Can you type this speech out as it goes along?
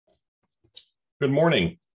Good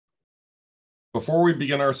morning. Before we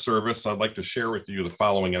begin our service, I'd like to share with you the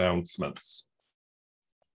following announcements.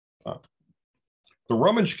 The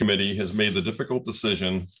Rummage Committee has made the difficult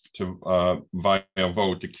decision to, via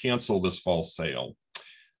vote, to cancel this fall sale.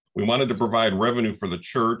 We wanted to provide revenue for the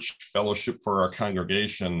church, fellowship for our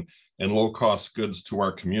congregation, and low-cost goods to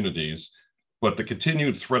our communities, but the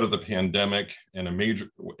continued threat of the pandemic and a major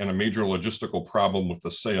logistical problem with the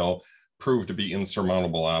sale proved to be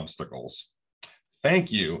insurmountable obstacles.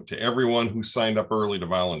 Thank you to everyone who signed up early to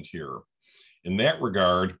volunteer. In that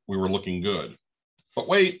regard, we were looking good. But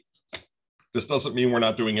wait, this doesn't mean we're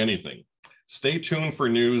not doing anything. Stay tuned for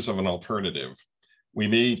news of an alternative. We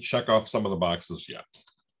may check off some of the boxes yet.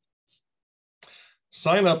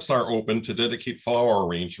 Sign-ups are open to dedicate flower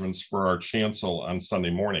arrangements for our chancel on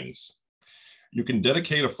Sunday mornings. You can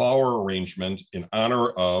dedicate a flower arrangement in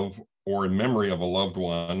honor of or in memory of a loved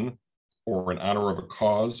one, or in honor of a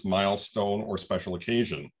cause, milestone, or special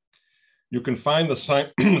occasion. You can find the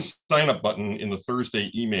sign up button in the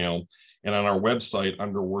Thursday email and on our website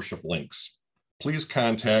under worship links. Please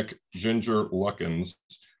contact Ginger Luckins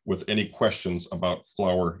with any questions about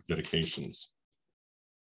flower dedications.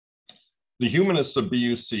 The Humanists of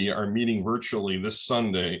BUC are meeting virtually this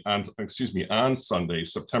Sunday, on Sunday,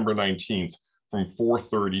 September 19th from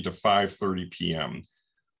 4:30 to 5:30 p.m.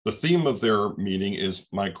 The theme of their meeting is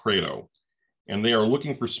My Credo, and they are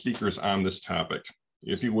looking for speakers on this topic.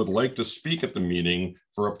 If you would like to speak at the meeting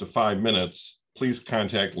for up to 5 minutes, please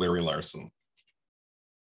contact Larry Larson.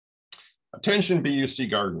 Attention BUC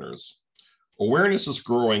gardeners. Awareness is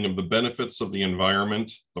growing of the benefits of the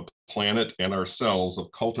environment, the planet, and ourselves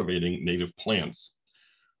of cultivating native plants.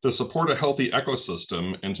 To support a healthy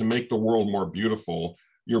ecosystem and to make the world more beautiful,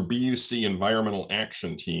 your BUC Environmental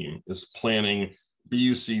Action Team is planning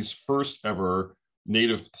BUC's first ever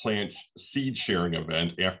native plant seed sharing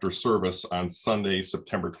event after service on Sunday,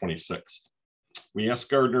 September 26th. We ask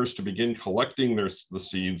gardeners to begin collecting the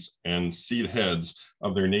seeds and seed heads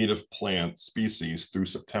of their native plant species through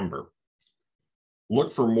September.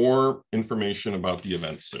 Look for more information about the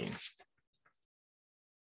event soon.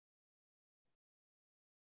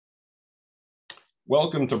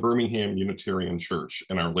 Welcome to Birmingham Unitarian Church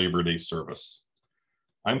and our Labor Day service.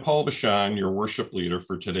 I'm Paul Vachon, your worship leader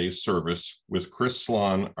for today's service, with Chris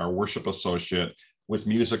Sloan, our worship associate, with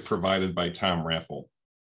music provided by Tom Raffel.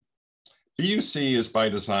 BUC is by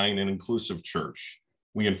design an inclusive church.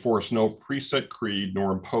 We enforce no preset creed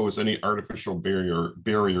nor impose any artificial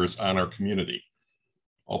barriers on our community.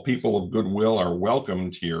 All people of goodwill are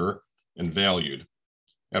welcomed here and valued.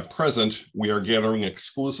 At present, we are gathering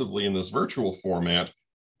exclusively in this virtual format,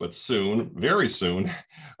 but soon, very soon,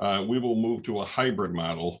 we will move to a hybrid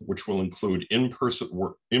model, which will include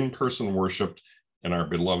in-person worship in our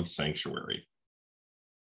beloved sanctuary.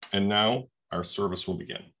 And now our service will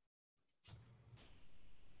begin.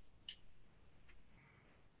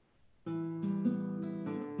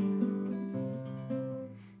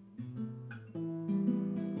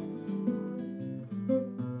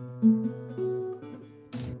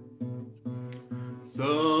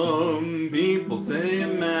 Some people say a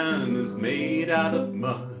man is made out of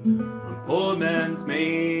mud. A poor man's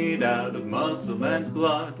made out of muscle and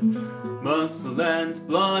blood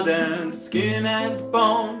and skin and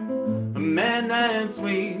bone. A man that's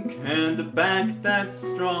weak and a back that's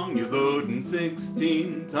strong. You're loading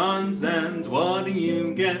 16 tons and what do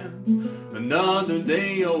you get? Another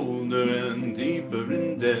day older and deeper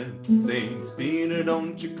in debt. Saint Peter,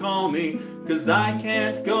 don't you call me, 'cause I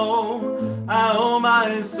can't go. I owe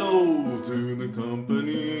my soul to the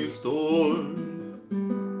company store.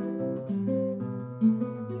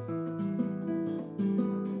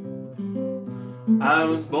 I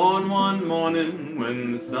was born one morning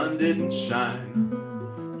when the sun didn't shine.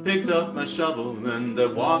 Picked up my shovel and I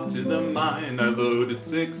walked to the mine. I loaded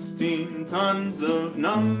 16 tons of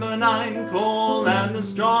number 9 coal, and the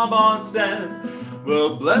straw boss said,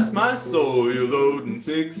 well, bless my soul, you're loading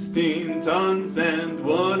 16 tons, and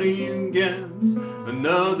what do you get?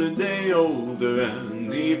 Another day older and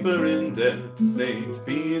deeper in debt. Saint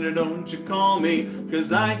Peter, don't you call me,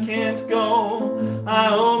 'cause I can't go. I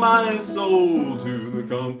owe my soul to the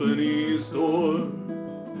company store.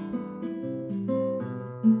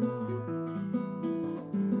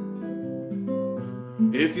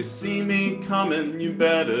 If you see me coming, you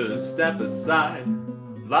better step aside.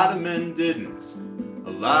 A lot of men didn't.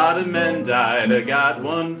 A lot of men died. I got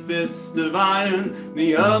one fist of iron,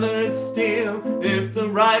 the other is steel. If the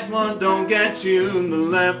right one don't get you, the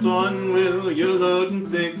left one will. You're loading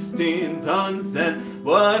 16 tons, and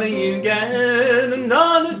What do you get?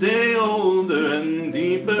 Another day older and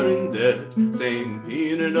deeper in debt. St.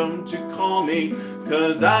 Peter, don't you call me,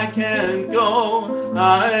 'cause I can't go.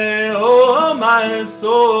 I owe my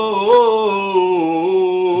soul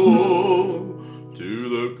to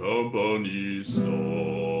the company store.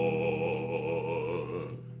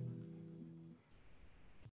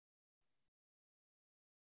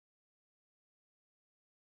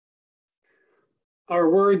 Our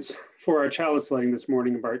words for our chalice lighting this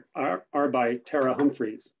morning are by Tara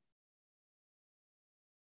Humphreys.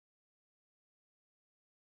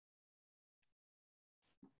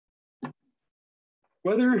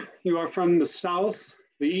 Whether you are from the south,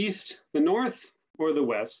 the east, the north, or the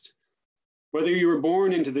west, whether you were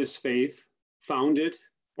born into this faith, found it,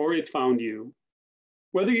 or it found you,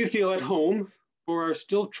 whether you feel at home or are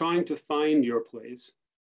still trying to find your place,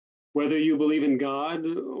 whether you believe in God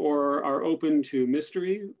or are open to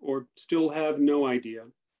mystery or still have no idea,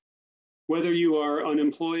 whether you are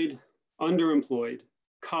unemployed, underemployed,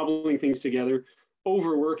 cobbling things together,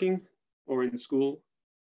 overworking, or in school,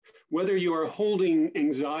 whether you are holding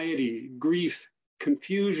anxiety, grief,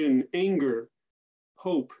 confusion, anger,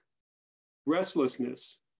 hope,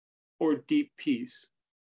 restlessness, or deep peace,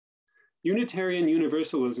 Unitarian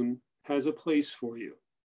Universalism has a place for you.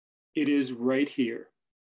 It is right here.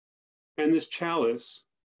 And this chalice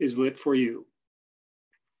is lit for you.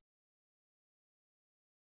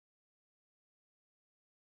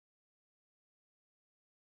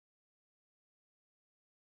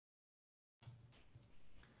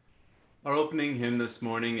 Our opening hymn this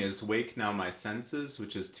morning is Wake Now My Senses,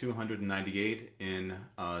 which is 298 in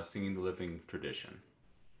Singing the Living tradition.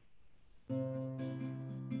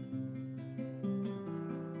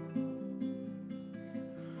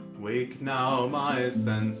 Wake now my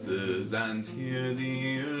senses and hear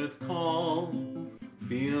the earth call.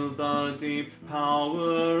 Feel the deep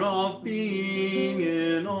power of being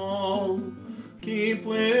in all. Keep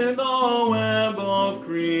with the web of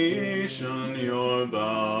creation your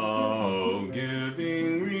vow,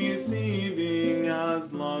 giving, receiving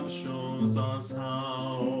as love shows us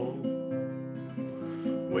how.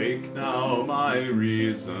 Wake now my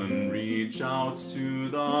reason, reach out to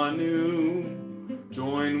the new.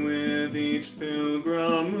 Join with each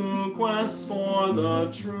pilgrim who quests for the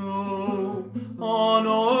true.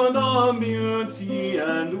 Honor the beauty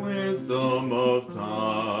and wisdom of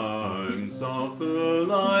time. Suffer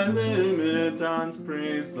thy limit and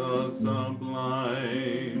praise the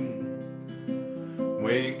sublime.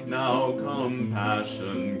 Wake now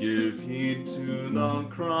compassion, give heed to the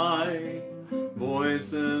cry.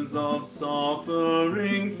 Voices of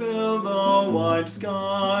suffering fill the wide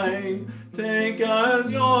sky. Take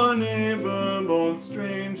as your neighbor both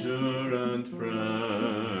stranger and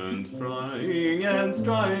friend, trying and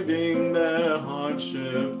striving their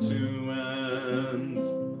hardship to end.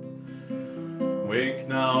 Wake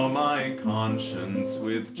now my conscience,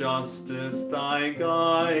 with justice thy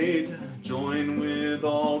guide. Join with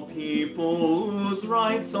all people whose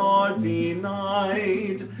rights are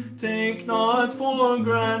denied. Take not for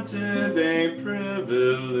granted a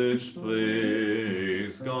privileged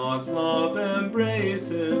place. God's love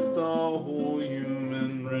embraces the whole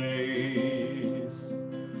human race.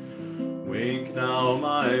 Wake now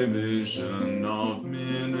my vision of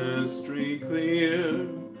ministry clear.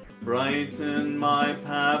 Brighten my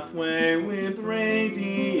pathway with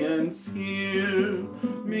radiance here.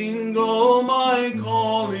 Mingle my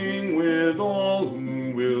calling with all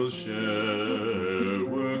who will share.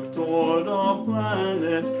 Work toward a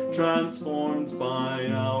planet transformed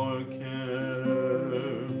by our care.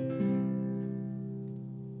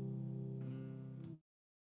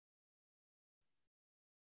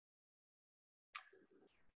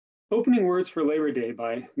 Opening words for Labor Day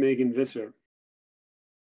by Megan Visser.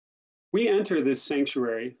 We enter this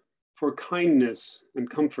sanctuary for kindness and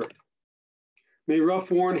comfort. May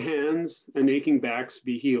rough, worn hands and aching backs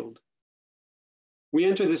be healed. We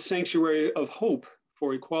enter this sanctuary of hope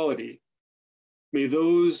for equality. May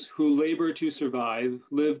those who labor to survive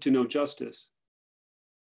live to know justice.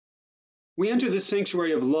 We enter this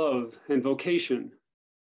sanctuary of love and vocation.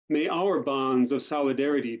 May our bonds of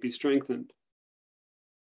solidarity be strengthened.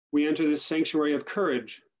 We enter this sanctuary of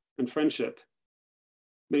courage and friendship.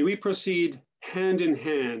 May we proceed hand in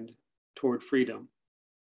hand toward freedom.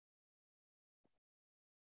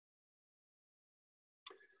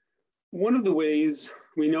 One of the ways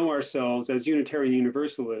we know ourselves as Unitarian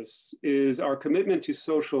Universalists is our commitment to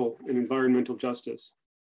social and environmental justice.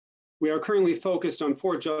 We are currently focused on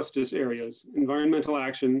 4 justice areas: environmental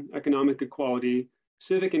action, economic equality,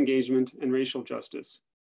 civic engagement, and racial justice.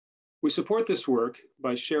 We support this work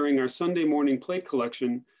by sharing our Sunday morning plate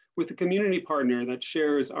collection with a community partner that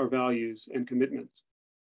shares our values and commitments.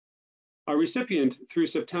 Our recipient through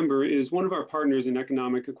September is one of our partners in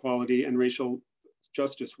economic equality and racial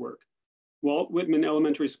justice work. Walt Whitman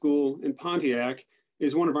Elementary School in Pontiac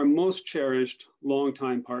is one of our most cherished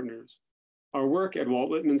longtime partners. Our work at Walt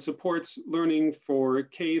Whitman supports learning for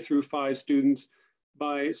K through 5 students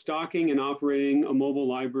by stocking and operating a mobile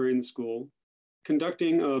library in the school,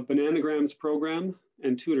 conducting a Bananagrams program,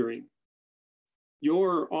 and tutoring.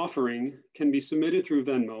 Your offering can be submitted through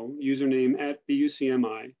Venmo, username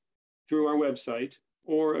 @BUCMI, through our website,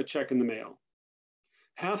 or a check in the mail.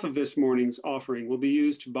 Half of this morning's offering will be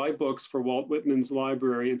used to buy books for Walt Whitman's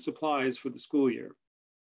library and supplies for the school year.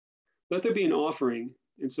 Let there be an offering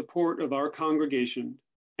in support of our congregation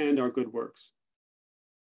and our good works.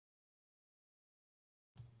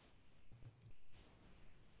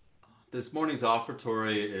 This morning's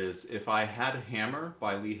offertory is If I Had a Hammer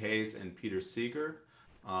by Lee Hayes and Peter Seeger.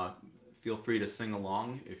 Feel free to sing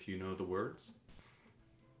along if you know the words.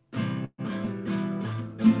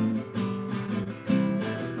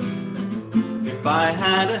 If I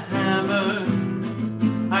had a hammer,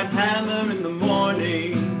 I'd hammer in the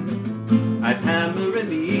morning, I'd hammer in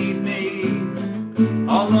the evening,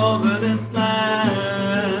 all over this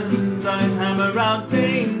land. I'd hammer out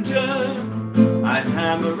danger, I'd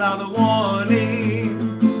hammer out a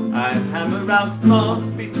warning, I'd hammer out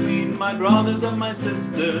love between my brothers and my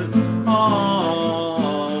sisters,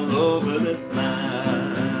 all over this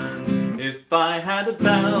land. If I had a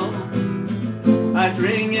bell, I'd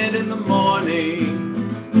ring it in the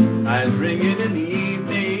morning, I'd ring it in the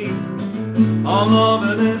evening, all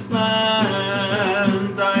over this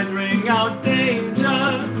land. I'd ring out danger,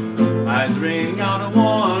 I'd ring out a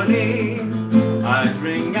warning, I'd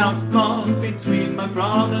ring out love between my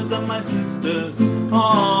brothers and my sisters,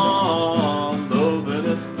 all over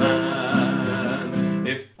this land.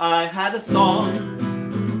 If I had a song,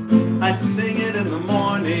 I'd sing it in the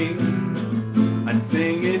morning, I'd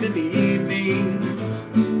sing it in the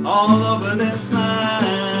evening, all over this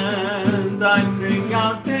land. I'd sing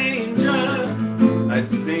out danger, I'd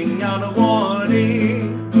sing out a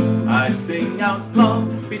warning, I'd sing out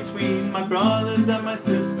love between my brothers and my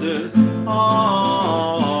sisters,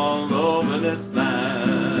 all over this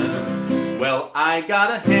land. Well, I got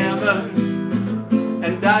a hammer,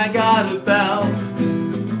 and I got a bell,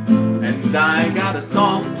 and I got a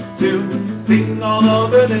song to sing all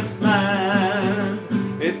over this land.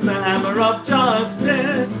 It's the hammer of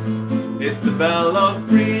justice, it's the bell of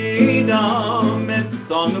freedom, it's a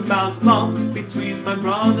song about love between my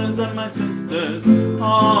brothers and my sisters,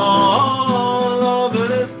 all over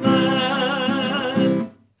this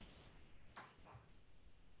land.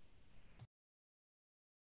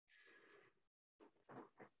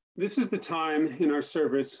 This is the time in our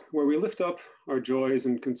service where we lift up our joys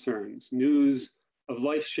and concerns, news of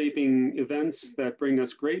life-shaping events that bring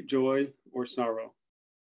us great joy or sorrow.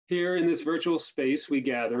 Here in this virtual space we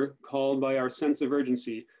gather, called by our sense of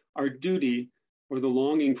urgency, our duty, or the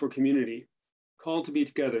longing for community, called to be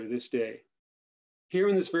together this day. Here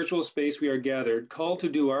in this virtual space we are gathered, called to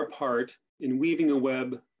do our part in weaving a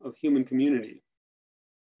web of human community.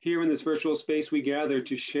 Here in this virtual space we gather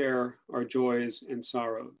to share our joys and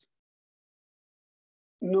sorrows.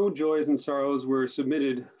 No joys and sorrows were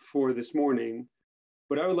submitted for this morning,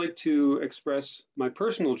 but I would like to express my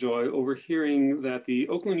personal joy over hearing that the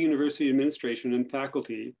Oakland University administration and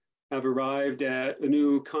faculty have arrived at a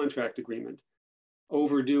new contract agreement,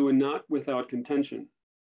 overdue and not without contention.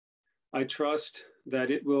 I trust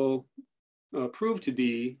that it will prove to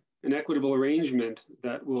be an equitable arrangement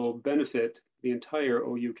that will benefit the entire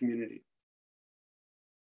OU community.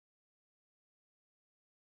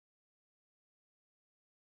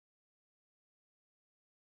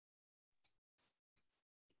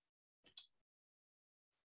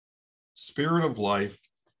 Spirit of life,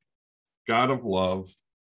 God of love,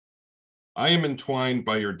 I am entwined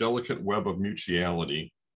by your delicate web of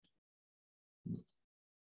mutuality.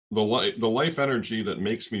 The life energy that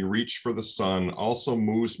makes me reach for the sun also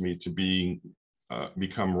moves me to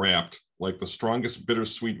become wrapped like the strongest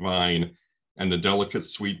bittersweet vine and the delicate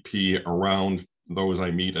sweet pea around those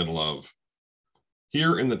I meet and love.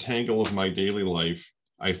 Here in the tangle of my daily life,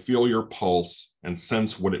 I feel your pulse and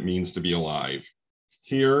sense what it means to be alive.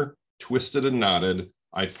 Here, twisted and knotted,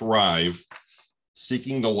 I thrive,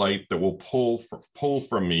 seeking the light that will pull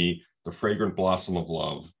from me the fragrant blossom of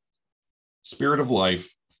love. Spirit of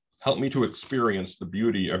life, help me to experience the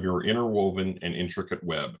beauty of your interwoven and intricate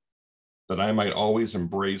web, that I might always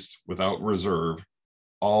embrace without reserve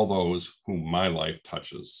all those whom my life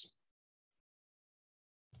touches.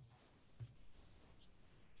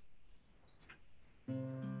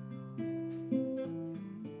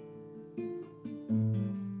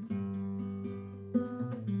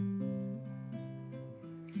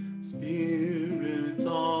 Spirit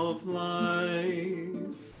of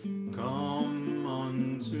life, come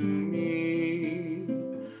unto me.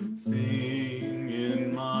 Sing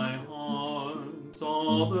in my heart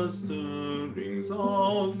all the stirrings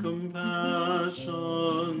of compassion.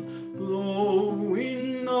 Blow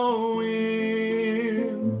in the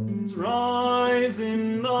winds, rise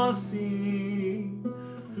in the sea.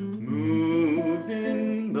 Move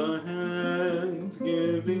in the hand,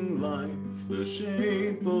 giving life the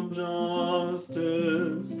shape of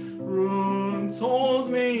justice. Roots hold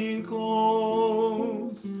me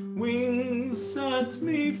close, wings set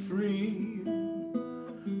me free.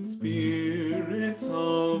 Spirit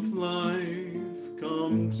of life,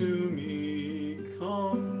 come to me,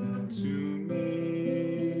 come to me.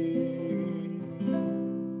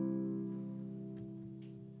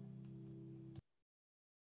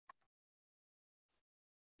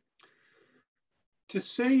 To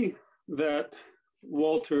say that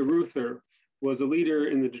Walter Reuther was a leader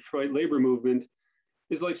in the Detroit labor movement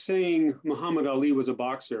is like saying Muhammad Ali was a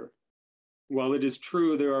boxer. While it is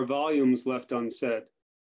true there are volumes left unsaid.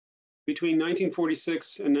 Between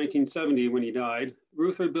 1946 and 1970, when he died,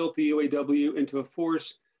 Reuther built the UAW into a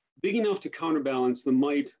force big enough to counterbalance the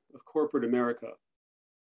might of corporate America.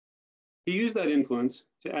 He used that influence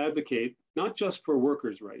to advocate not just for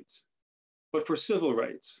workers' rights, but for civil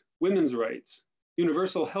rights, women's rights,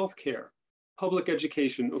 universal health care, public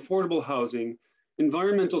education, affordable housing,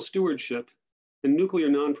 environmental stewardship, and nuclear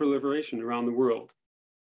non-proliferation around the world.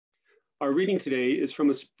 Our reading today is from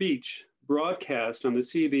a speech broadcast on the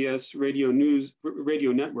CBS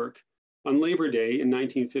radio network on Labor Day in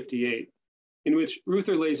 1958, in which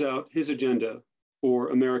Reuther lays out his agenda for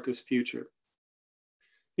America's future.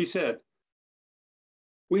 He said,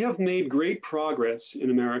 "We have made great progress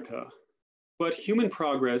in America, but human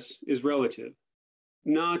progress is relative,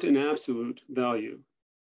 not an absolute value.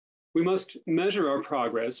 We must measure our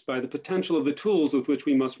progress by the potential of the tools with which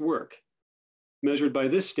we must work. Measured by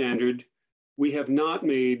this standard, we have not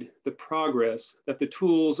made the progress that the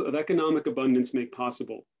tools of economic abundance make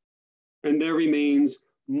possible. And there remains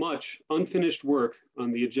much unfinished work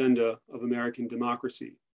on the agenda of American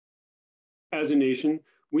democracy. As a nation,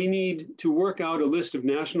 we need to work out a list of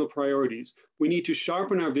national priorities. We need to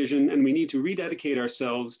sharpen our vision, and we need to rededicate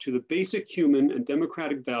ourselves to the basic human and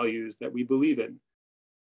democratic values that we believe in.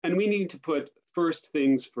 And we need to put first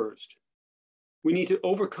things first. We need to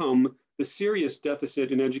overcome the serious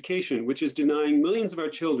deficit in education, which is denying millions of our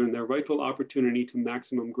children their rightful opportunity to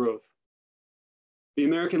maximum growth. The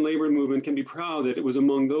American labor movement can be proud that it was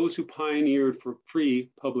among those who pioneered for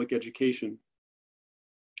free public education.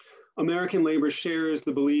 American labor shares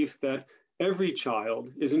the belief that every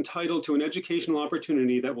child is entitled to an educational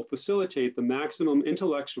opportunity that will facilitate the maximum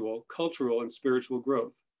intellectual, cultural, and spiritual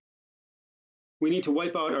growth. We need to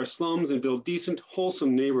wipe out our slums and build decent,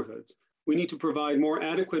 wholesome neighborhoods. We need to provide more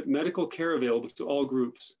adequate medical care available to all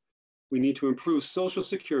groups. We need to improve Social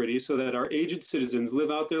Security so that our aged citizens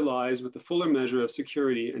live out their lives with a fuller measure of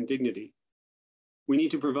security and dignity. We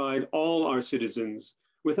need to provide all our citizens,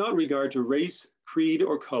 without regard to race, creed,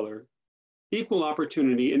 or color, equal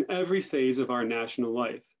opportunity in every phase of our national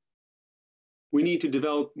life. We need to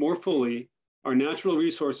develop more fully our natural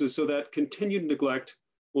resources so that continued neglect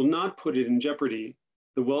will not put it in jeopardy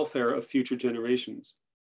the welfare of future generations.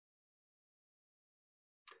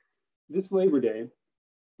 This Labor Day,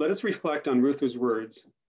 let us reflect on Reuther's words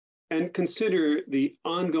and consider the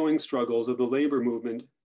ongoing struggles of the labor movement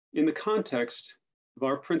in the context of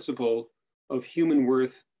our principle of human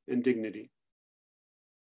worth and dignity.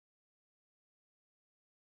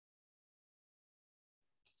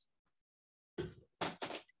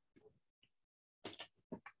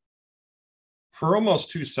 For almost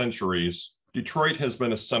 2 centuries, Detroit has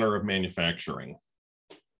been a center of manufacturing.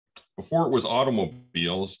 Before it was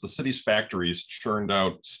automobiles, the city's factories churned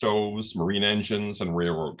out stoves, marine engines, and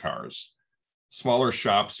railroad cars. Smaller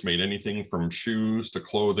shops made anything from shoes to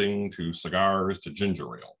clothing to cigars to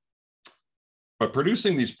ginger ale. But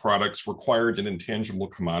producing these products required an intangible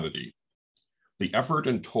commodity, the effort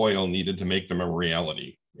and toil needed to make them a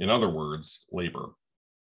reality. In other words, labor.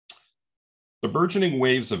 The burgeoning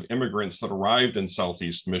waves of immigrants that arrived in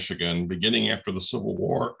Southeast Michigan beginning after the Civil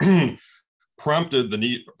War provided the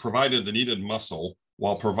needed muscle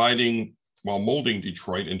while molding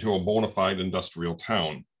Detroit into a bona fide industrial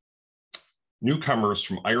town. Newcomers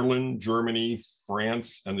from Ireland, Germany,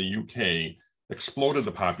 France, and the UK exploded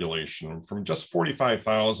the population from just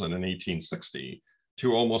 45,000 in 1860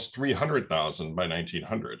 to almost 300,000 by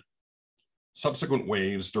 1900. Subsequent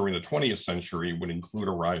waves during the 20th century would include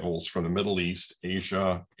arrivals from the Middle East,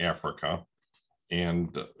 Asia, Africa,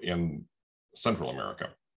 and Central America.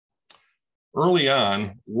 Early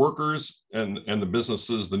on, workers and the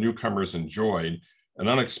businesses the newcomers enjoyed an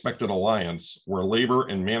unexpected alliance where labor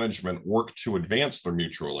and management worked to advance their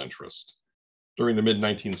mutual interest. During the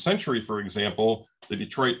mid-19th century, for example, the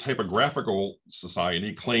Detroit Typographical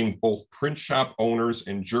Society claimed both print shop owners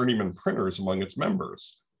and journeyman printers among its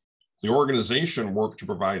members. The organization worked to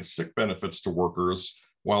provide sick benefits to workers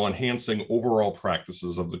while enhancing overall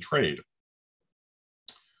practices of the trade.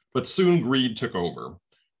 But soon greed took over,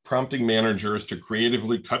 prompting managers to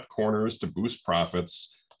creatively cut corners to boost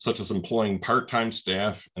profits, such as employing part-time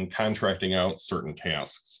staff and contracting out certain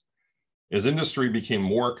tasks. As industry became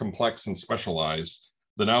more complex and specialized,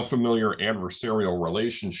 the now familiar adversarial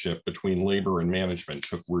relationship between labor and management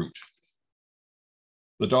took root.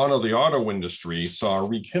 The dawn of the auto industry saw a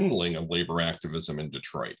rekindling of labor activism in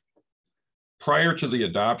Detroit. Prior to the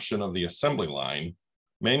adoption of the assembly line,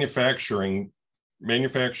 manufacturing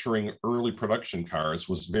early production cars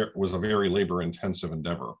was a very labor-intensive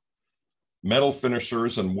endeavor. Metal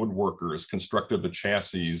finishers and woodworkers constructed the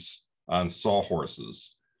chassis on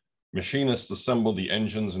sawhorses. Machinists assembled the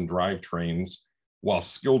engines and drivetrains, while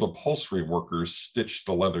skilled upholstery workers stitched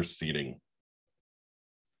the leather seating.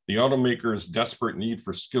 The automakers' desperate need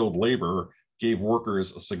for skilled labor gave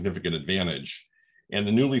workers a significant advantage, and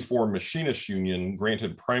the newly formed Machinist Union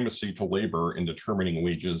granted primacy to labor in determining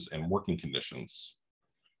wages and working conditions,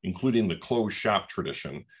 including the closed shop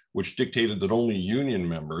tradition, which dictated that only union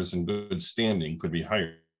members in good standing could be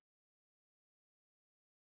hired.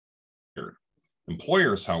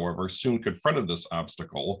 Employers, however, soon confronted this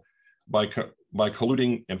obstacle by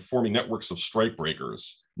colluding and forming networks of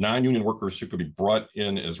strikebreakers, non-union workers who could be brought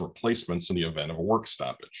in as replacements in the event of a work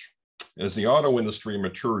stoppage. As the auto industry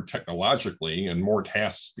matured technologically and more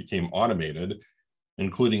tasks became automated,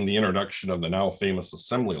 including the introduction of the now famous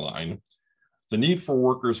assembly line, the need for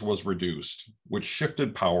workers was reduced, which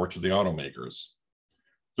shifted power to the automakers.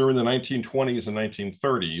 During the 1920s and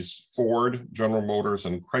 1930s, Ford, General Motors,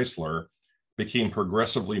 and Chrysler became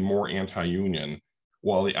progressively more anti-union,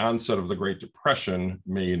 while the onset of the Great Depression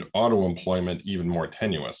made auto employment even more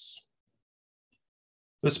tenuous.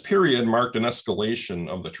 This period marked an escalation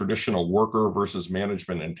of the traditional worker versus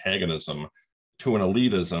management antagonism to an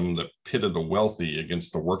elitism that pitted the wealthy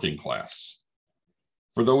against the working class.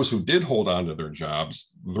 For those who did hold on to their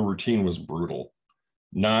jobs, the routine was brutal.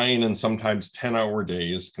 9 and sometimes 10-hour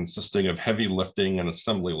days consisting of heavy lifting and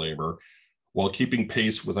assembly labor, while keeping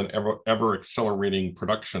pace with an ever accelerating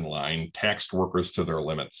production line taxed workers to their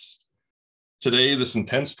limits. Today, this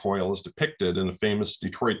intense toil is depicted in the famous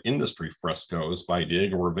Detroit industry frescoes by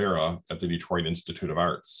Diego Rivera at the Detroit Institute of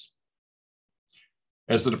Arts.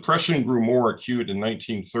 As the Depression grew more acute in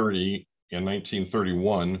 1930 and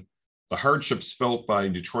 1931, the hardships felt by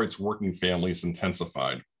Detroit's working families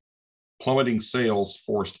intensified. Plummeting sales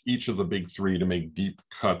forced each of the big three to make deep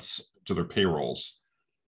cuts to their payrolls.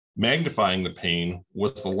 Magnifying the pain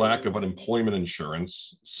was the lack of unemployment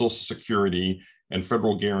insurance, Social Security, and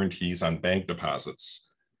federal guarantees on bank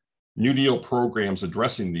deposits. New Deal programs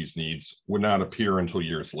addressing these needs would not appear until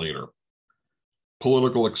years later.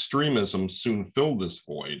 Political extremism soon filled this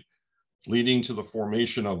void, leading to the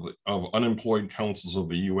formation of unemployed councils of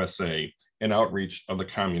the USA and outreach of the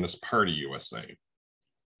Communist Party USA.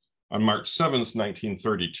 On March 7th,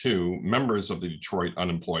 1932, members of the Detroit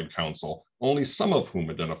Unemployed Council, only some of whom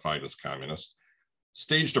identified as communist,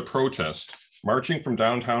 staged a protest marching from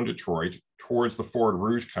downtown Detroit towards the Ford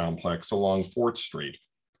Rouge complex along 4th Street,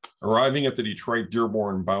 arriving at the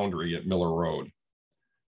Detroit-Dearborn boundary at Miller Road.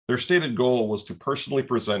 Their stated goal was to personally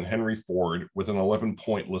present Henry Ford with an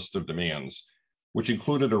 11-point list of demands, which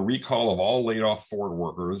included a recall of all laid-off Ford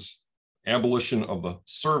workers, abolition of the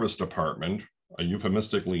Service Department, a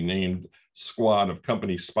euphemistically named squad of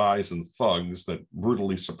company spies and thugs that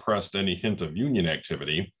brutally suppressed any hint of union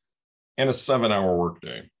activity, and a 7-hour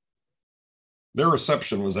workday. Their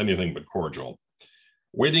reception was anything but cordial.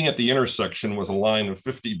 Waiting at the intersection was a line of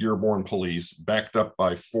 50 Dearborn police backed up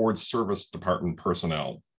by Ford's Service Department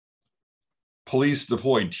personnel. Police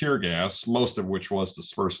deployed tear gas, most of which was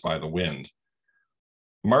dispersed by the wind.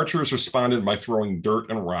 Marchers responded by throwing dirt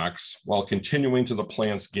and rocks while continuing to the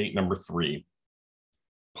plant's gate number 3.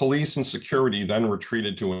 Police and security then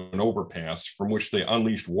retreated to an overpass from which they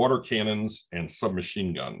unleashed water cannons and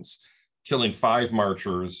submachine guns, killing 5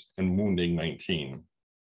 marchers and wounding 19.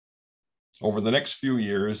 Over the next few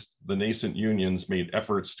years, the nascent unions made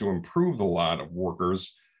efforts to improve the lot of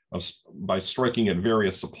workers by striking at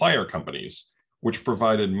various supplier companies, which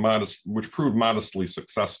proved modestly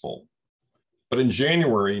successful. But in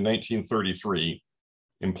January 1933,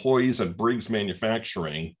 employees at Briggs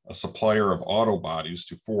Manufacturing, a supplier of auto bodies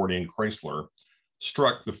to Ford and Chrysler,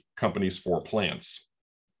 struck the company's 4 plants.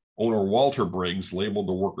 Owner Walter Briggs labeled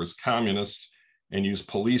the workers communists and used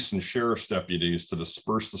police and sheriff's deputies to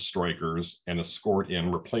disperse the strikers and escort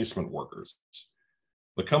in replacement workers.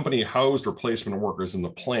 The company housed replacement workers in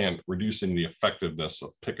the plant, reducing the effectiveness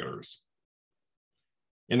of picketers.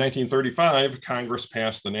 In 1935, Congress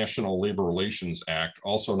passed the National Labor Relations Act,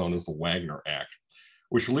 also known as the Wagner Act,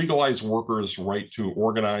 which legalized workers' right to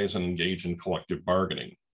organize and engage in collective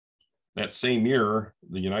bargaining. That same year,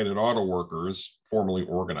 the United Auto Workers formally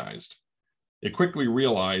organized. It quickly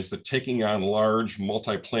realized that taking on large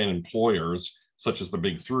multi-plant employers, such as the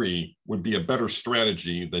Big Three, would be a better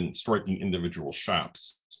strategy than striking individual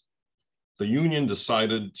shops. The union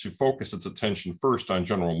decided to focus its attention first on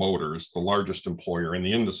General Motors, the largest employer in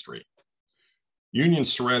the industry. Union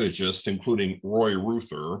strategists, including Roy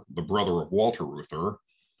Reuther, the brother of Walter Reuther,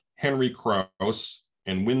 Henry Krause,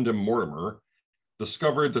 and Wyndham Mortimer,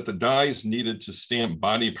 discovered that the dies needed to stamp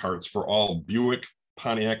body parts for all Buick,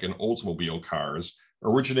 Pontiac, and Oldsmobile cars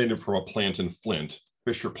originated from a plant in Flint,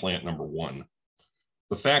 Fisher Plant No. 1.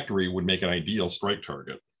 The factory would make an ideal strike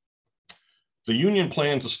target. The union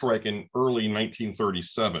planned to strike in early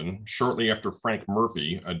 1937, shortly after Frank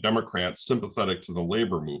Murphy, a Democrat sympathetic to the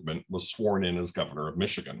labor movement, was sworn in as governor of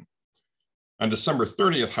Michigan. On December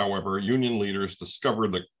 30th, however, union leaders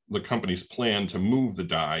discovered the company's plan to move the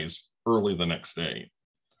dies early the next day.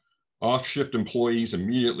 Off-shift employees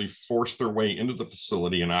immediately forced their way into the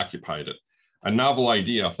facility and occupied it, a novel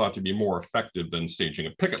idea thought to be more effective than staging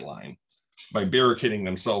a picket line. By barricading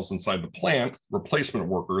themselves inside the plant, replacement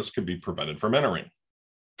workers could be prevented from entering.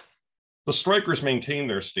 The strikers maintained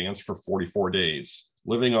their stance for 44 days,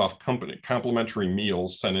 living off complimentary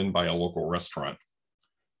meals sent in by a local restaurant.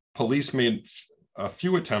 Police made a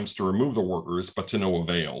few attempts to remove the workers, but to no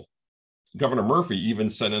avail. Governor Murphy even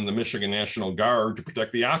sent in the Michigan National Guard to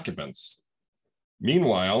protect the occupants.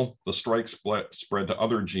 Meanwhile, the strike spread to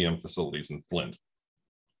other GM facilities in Flint.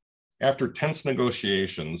 After tense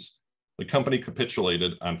negotiations, the company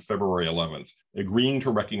capitulated on February 11th, agreeing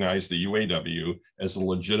to recognize the UAW as a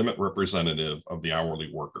legitimate representative of the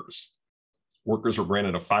hourly workers. Workers were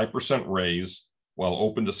granted a 5% raise, while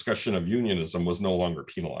open discussion of unionism was no longer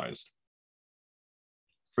penalized.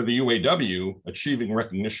 For the UAW, achieving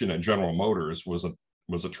recognition at General Motors was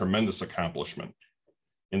a tremendous accomplishment.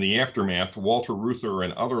 In the aftermath, Walter Reuther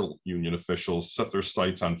and other union officials set their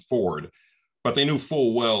sights on Ford, but they knew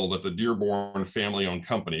full well that the Dearborn family-owned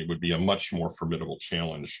company would be a much more formidable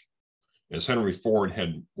challenge, as Henry Ford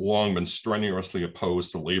had long been strenuously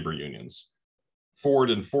opposed to labor unions.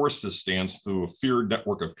 Ford enforced his stance through a feared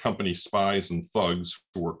network of company spies and thugs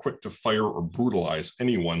who were quick to fire or brutalize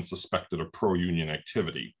anyone suspected of pro-union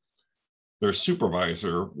activity. Their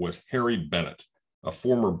supervisor was Harry Bennett, a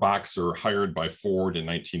former boxer hired by Ford in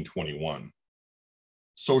 1921.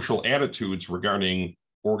 Social attitudes regarding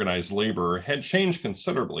organized labor had changed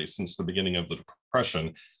considerably since the beginning of the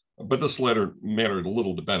Depression, but this mattered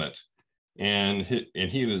little to Bennett, and he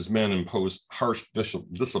and his men imposed harsh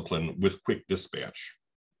discipline with quick dispatch.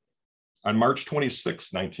 On March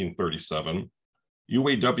 26, 1937,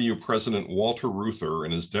 UAW President Walter Reuther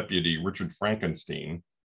and his deputy Richard Frankenstein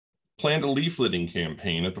planned a leafleting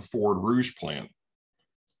campaign at the Ford Rouge plant.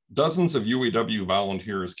 Dozens of UAW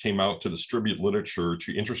volunteers came out to distribute literature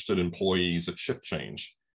to interested employees at shift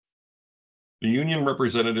change. The union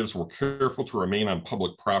representatives were careful to remain on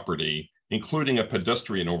public property, including a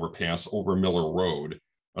pedestrian overpass over Miller Road,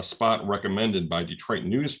 a spot recommended by Detroit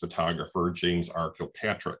News photographer James R.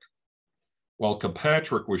 Kilpatrick. While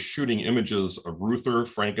Kilpatrick was shooting images of Reuther,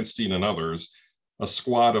 Frankenstein, and others, a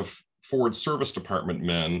squad of Ford Service Department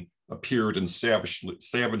men appeared and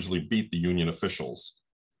savagely beat the union officials.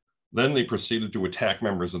 Then they proceeded to attack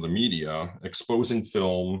members of the media, exposing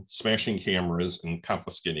film, smashing cameras, and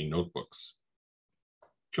confiscating notebooks.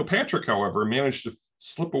 Kilpatrick, however, managed to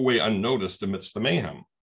slip away unnoticed amidst the mayhem.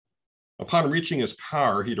 Upon reaching his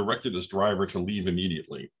car, he directed his driver to leave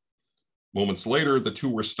immediately. Moments later, the two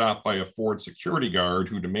were stopped by a Ford security guard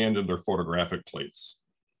who demanded their photographic plates.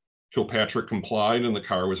 Kilpatrick complied and the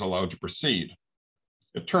car was allowed to proceed.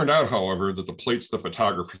 It turned out, however, that the plates the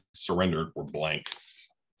photographer surrendered were blank.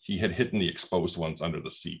 He had hidden the exposed ones under the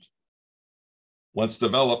seat. Once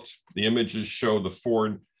developed, the images show the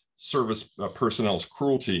Ford service personnel's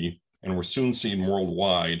cruelty and were soon seen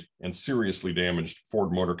worldwide and seriously damaged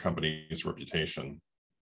Ford Motor Company's reputation.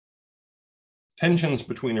 Tensions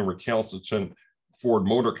between a recalcitrant Ford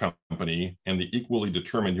Motor Company and the equally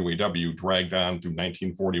determined UAW dragged on through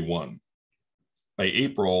 1941. By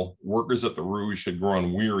April, workers at the Rouge had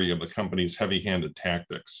grown weary of the company's heavy-handed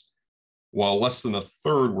tactics. While less than a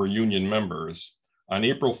third were union members, on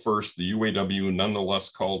April 1st, the UAW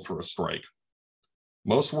nonetheless called for a strike.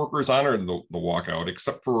 Most workers honored the walkout,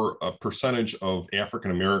 except for a percentage of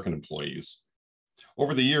African-American employees.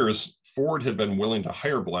 Over the years, Ford had been willing to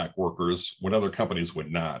hire Black workers when other companies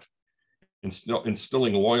would not,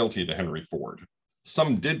 instilling loyalty to Henry Ford.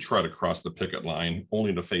 Some did try to cross the picket line,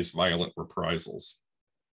 only to face violent reprisals.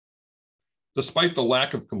 Despite the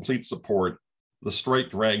lack of complete support, the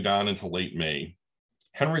strike dragged on into late May.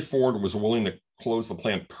 Henry Ford was willing to close the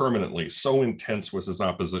plant permanently, so intense was his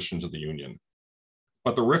opposition to the union.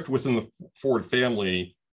 But the rift within the Ford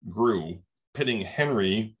family grew, pitting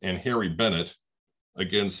Henry and Harry Bennett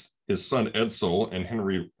against his son Edsel and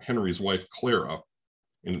Henry's wife Clara,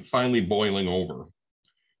 and finally boiling over.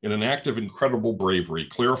 In an act of incredible bravery,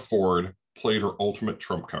 Clara Ford played her ultimate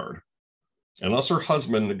trump card. Unless her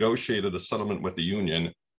husband negotiated a settlement with the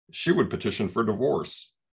union, she would petition for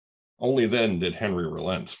divorce. Only then did Henry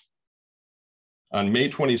relent. On May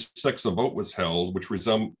 26, a vote was held, which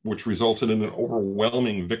resulted in an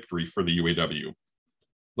overwhelming victory for the UAW.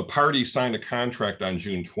 The party signed a contract on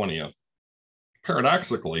June 20th.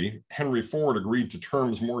 Paradoxically, Henry Ford agreed to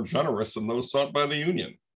terms more generous than those sought by the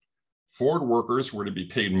union. Ford workers were to be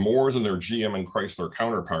paid more than their GM and Chrysler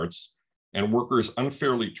counterparts, and workers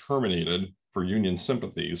unfairly terminated for union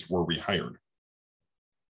sympathies were rehired.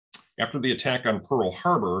 After the attack on Pearl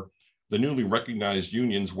Harbor, the newly recognized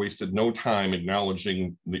unions wasted no time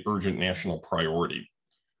acknowledging the urgent national priority.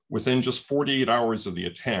 Within just 48 hours of the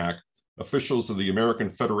attack, officials of the American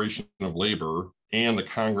Federation of Labor and the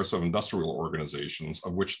Congress of Industrial Organizations,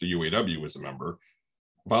 of which the UAW is a member,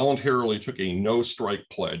 voluntarily took a no-strike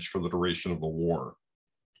pledge for the duration of the war.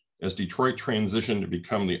 As Detroit transitioned to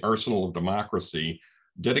become the arsenal of democracy,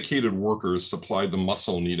 dedicated workers supplied the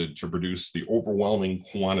muscle needed to produce the overwhelming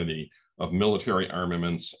quantity of military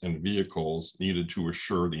armaments and vehicles needed to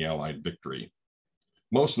assure the Allied victory.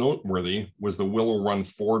 Most noteworthy was the Willow Run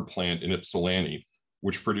Ford plant in Ypsilanti,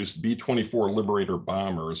 which produced B-24 Liberator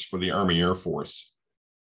bombers for the Army Air Force.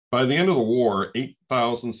 By the end of the war,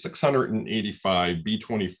 8,685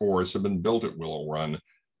 B-24s had been built at Willow Run,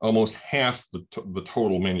 almost half the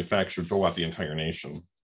total manufactured throughout the entire nation.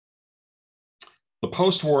 The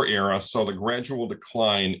post-war era saw the gradual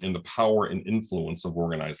decline in the power and influence of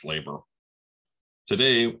organized labor.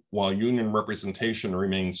 Today, while union representation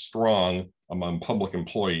remains strong among public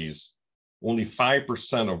employees, only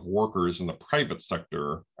 5% of workers in the private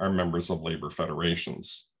sector are members of labor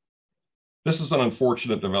federations. This is an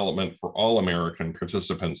unfortunate development for all American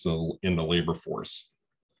participants in the labor force.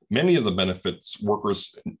 Many of the benefits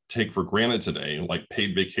workers take for granted today, like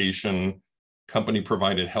paid vacation,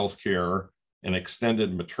 company-provided health care, and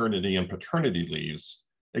extended maternity and paternity leaves,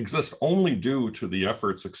 exist only due to the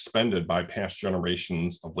efforts expended by past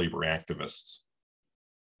generations of labor activists.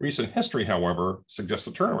 Recent history, however, suggests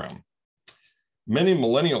a turnaround. Many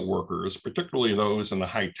millennial workers, particularly those in the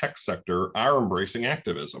high-tech sector, are embracing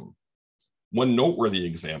activism. One noteworthy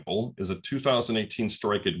example is a 2018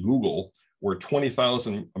 strike at Google, where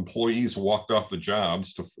 20,000 employees walked off the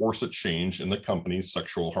jobs to force a change in the company's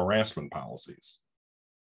sexual harassment policies.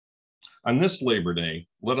 On this Labor Day,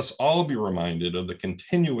 let us all be reminded of the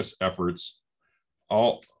continuous efforts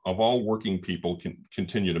all working people can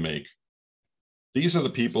continue to make. These are the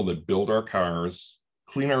people that build our cars,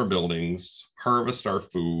 clean our buildings, harvest our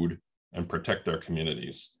food, and protect our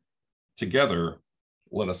communities. Together,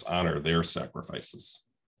 let us honor their sacrifices.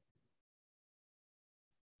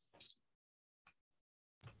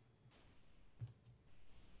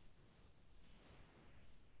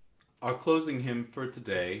 Our closing hymn for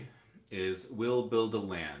today is We'll Build a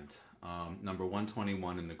Land, number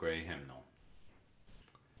 121 in the Gray Hymnal.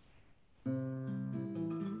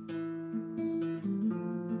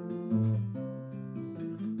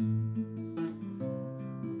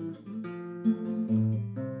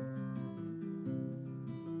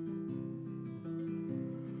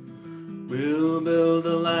 We'll build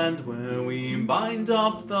a land where we bind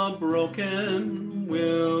up the broken.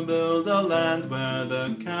 We'll build a land where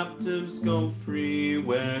the captives go free,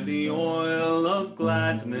 where the oil of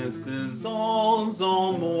gladness dissolves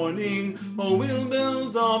all mourning. Oh, we'll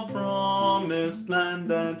build a promised land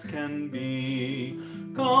that can be.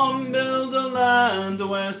 Come build a land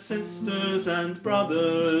where sisters and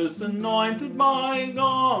brothers, anointed by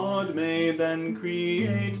God, may then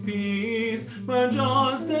create peace, where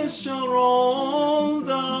justice shall roll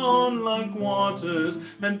down like waters,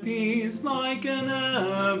 and peace like an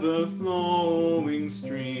ever-flowing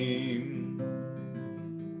stream.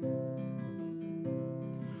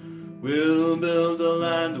 We'll build a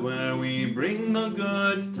land where we bring the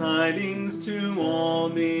good tidings to all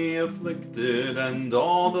the afflicted and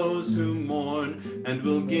all those who mourn, and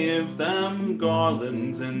we'll give them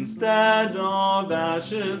garlands instead of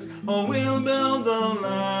ashes. Oh, we'll build a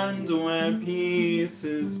land where peace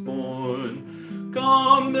is born.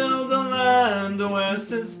 Come build a land where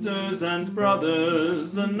sisters and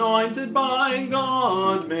brothers, anointed by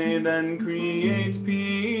God, may then create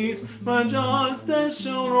peace, where justice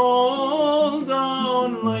shall roll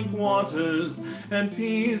down like waters, and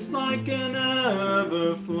peace like an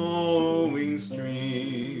ever-flowing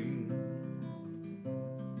stream.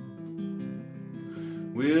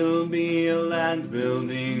 We'll be a land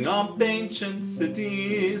building up ancient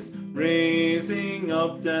cities, raising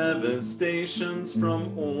up devastations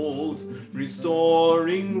from old,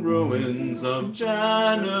 restoring ruins of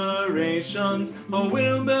generations. Oh,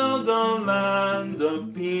 we'll build a land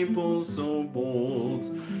of people so bold.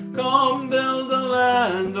 Come build a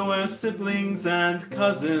land where siblings and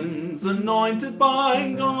cousins, anointed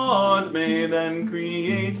by God, may then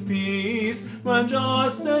create peace, where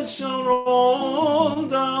justice shall roll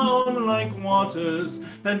down like waters,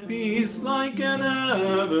 and peace like an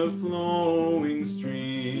ever-flowing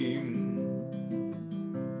stream.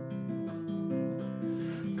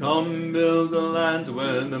 Come build a land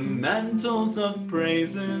where the mantles of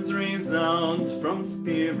praises resound from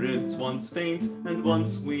spirits once faint and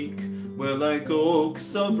once weak, where like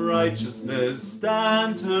oaks of righteousness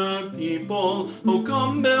stand her people. Oh,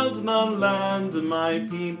 come build the land, my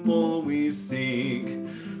people, we seek.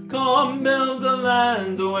 Come build a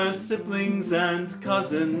land where siblings and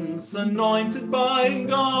cousins, anointed by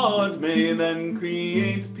God, may then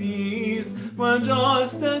create peace, where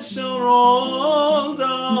justice shall roll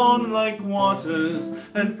down like waters,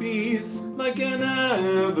 and peace like an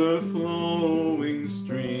ever-flowing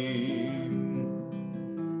stream.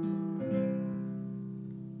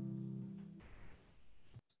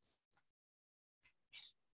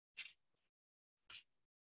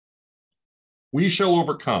 We shall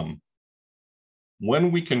overcome. When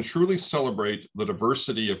we can truly celebrate the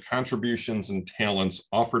diversity of contributions and talents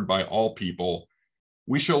offered by all people,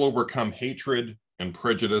 we shall overcome hatred and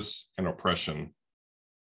prejudice and oppression.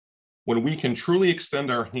 When we can truly extend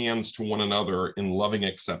our hands to one another in loving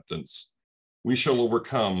acceptance, we shall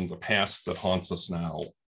overcome the past that haunts us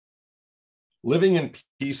now. Living in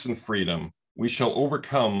peace and freedom, we shall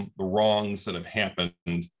overcome the wrongs that have happened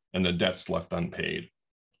and the debts left unpaid.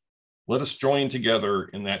 Let us join together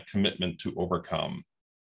in that commitment to overcome.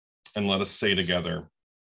 And let us say together,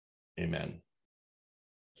 amen.